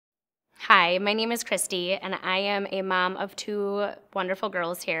Hi, my name is Cristy, and I am a mom of two wonderful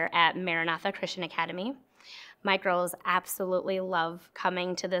girls here at Maranatha Christian Academy. My girls absolutely love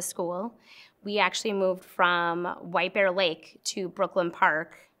coming to this school. We actually moved from White Bear Lake to Brooklyn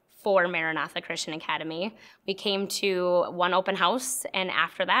Park for Maranatha Christian Academy. We came to one open house, and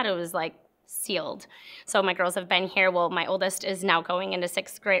after that it was like sealed. So my girls have been here. Well, my oldest is now going into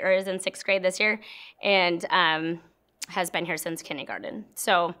sixth grade, or is in sixth grade this year, and has been here since kindergarten.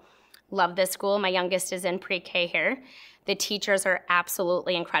 So love this school. My youngest is in pre-K here. The teachers are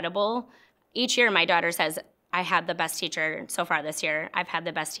absolutely incredible. Each year my daughter says, I had the best teacher so far this year. I've had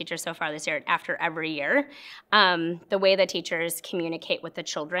the best teacher so far this year after every year. The way the teachers communicate with the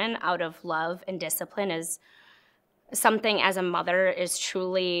children out of love and discipline is something as a mother is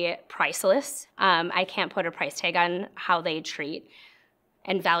truly priceless. I can't put a price tag on how they treat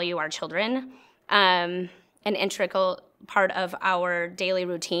and value our children. An integral part of our daily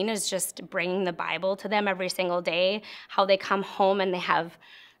routine is just bringing the Bible to them every single day, how they come home and they have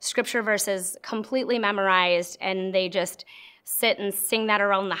scripture verses completely memorized and they just sit and sing that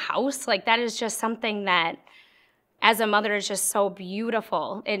around the house. Like, that is just something that as a mother is just so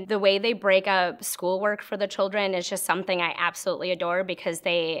beautiful. And the way they break up schoolwork for the children is just something I absolutely adore, because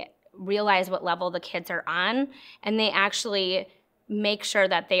they realize what level the kids are on and they actually make sure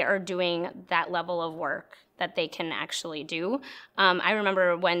that they are doing that level of work that they can actually do. I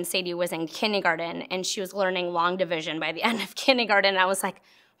remember when Sadie was in kindergarten and she was learning long division by the end of kindergarten. I was like,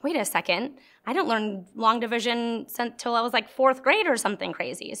 wait a second, I didn't learn long division until I was like fourth grade or something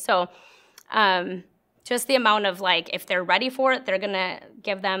crazy. So just the amount of, like, if they're ready for it, they're gonna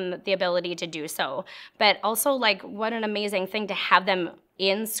give them the ability to do so. But also, like, what an amazing thing to have them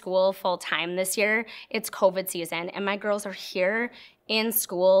in school full time this year. It's COVID season and my girls are here in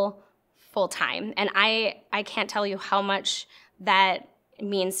school full time. And I can't tell you how much that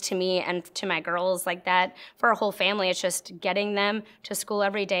means to me and to my girls. Like, that for our whole family, it's just getting them to school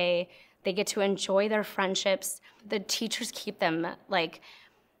every day. They get to enjoy their friendships. The teachers keep them like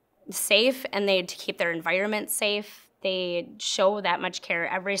safe, and they keep their environment safe. They show that much care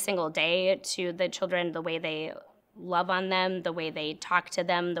every single day to the children, the way they love on them, the way they talk to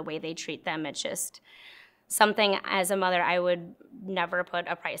them, the way they treat them. It's just something as a mother I would never put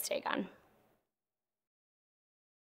a price tag on.